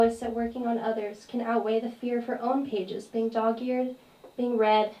That working on others can outweigh the fear of her own pages being dog-eared, being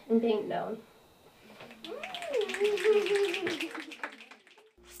read, and being known.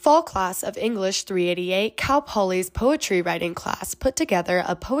 Fall class of English 388 Cal Poly's poetry writing class put together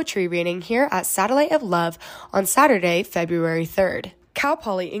a poetry reading here at Satellite of Love on Saturday, February 3rd. Cal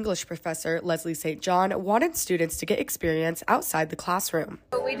Poly English professor Leslie St. John wanted students to get experience outside the classroom.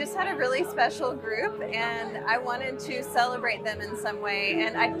 We just had a really special group and I wanted to celebrate them in some way,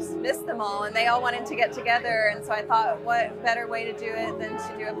 and I just missed them all and they all wanted to get together, and so I thought what better way to do it than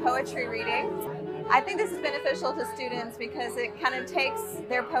to do a poetry reading. I think this is beneficial to students because it kind of takes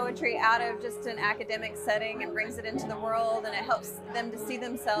their poetry out of just an academic setting and brings it into the world, and it helps them to see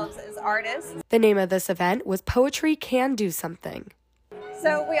themselves as artists. The name of this event was Poetry Can Do Something.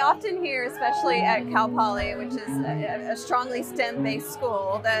 So we often hear, especially at Cal Poly, which is a strongly STEM-based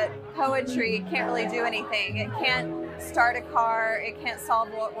school, that poetry can't really do anything. It can't start a car, it can't solve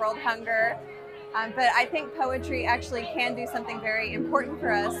world hunger. But I think poetry actually can do something very important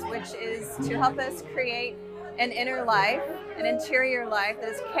for us, which is to help us create an inner life, an interior life that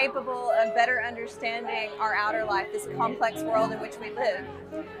is capable of better understanding our outer life, this complex world in which we live.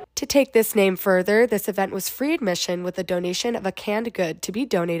 To take this name further, this event was free admission with a donation of a canned good to be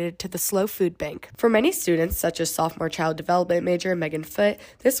donated to the Slow Food Bank. For many students, such as sophomore child development major Megan Foote,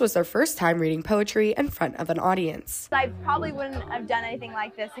 this was their first time reading poetry in front of an audience. I probably wouldn't have done anything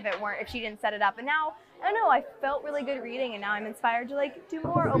like this if she didn't set it up. And now, I don't know, I felt really good reading, and now I'm inspired to do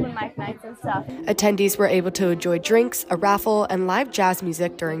more open mic nights and stuff. Attendees were able to enjoy drinks, a raffle, and live jazz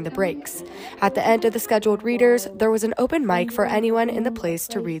music during the breaks. At the end of the scheduled readers, there was an open mic for anyone in the place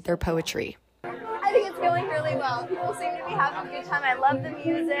to read their poetry. I think it's going really well. People seem to be having a good time. I love the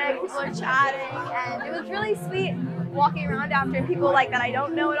music, people are chatting, and it was really sweet walking around after, and people that I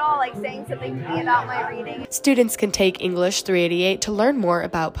don't know at all saying something to me about my reading. Students can take English 388 to learn more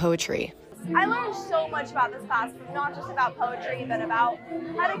about poetry. I learned so much about this class, not just about poetry, but about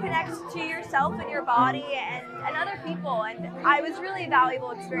how to connect to yourself and your body and other people. And it was really a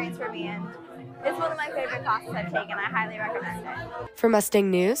valuable experience for me, and it's one of my favorite classes I've taken. I highly recommend it. For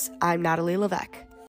Mustang News, I'm Natalie Levesque.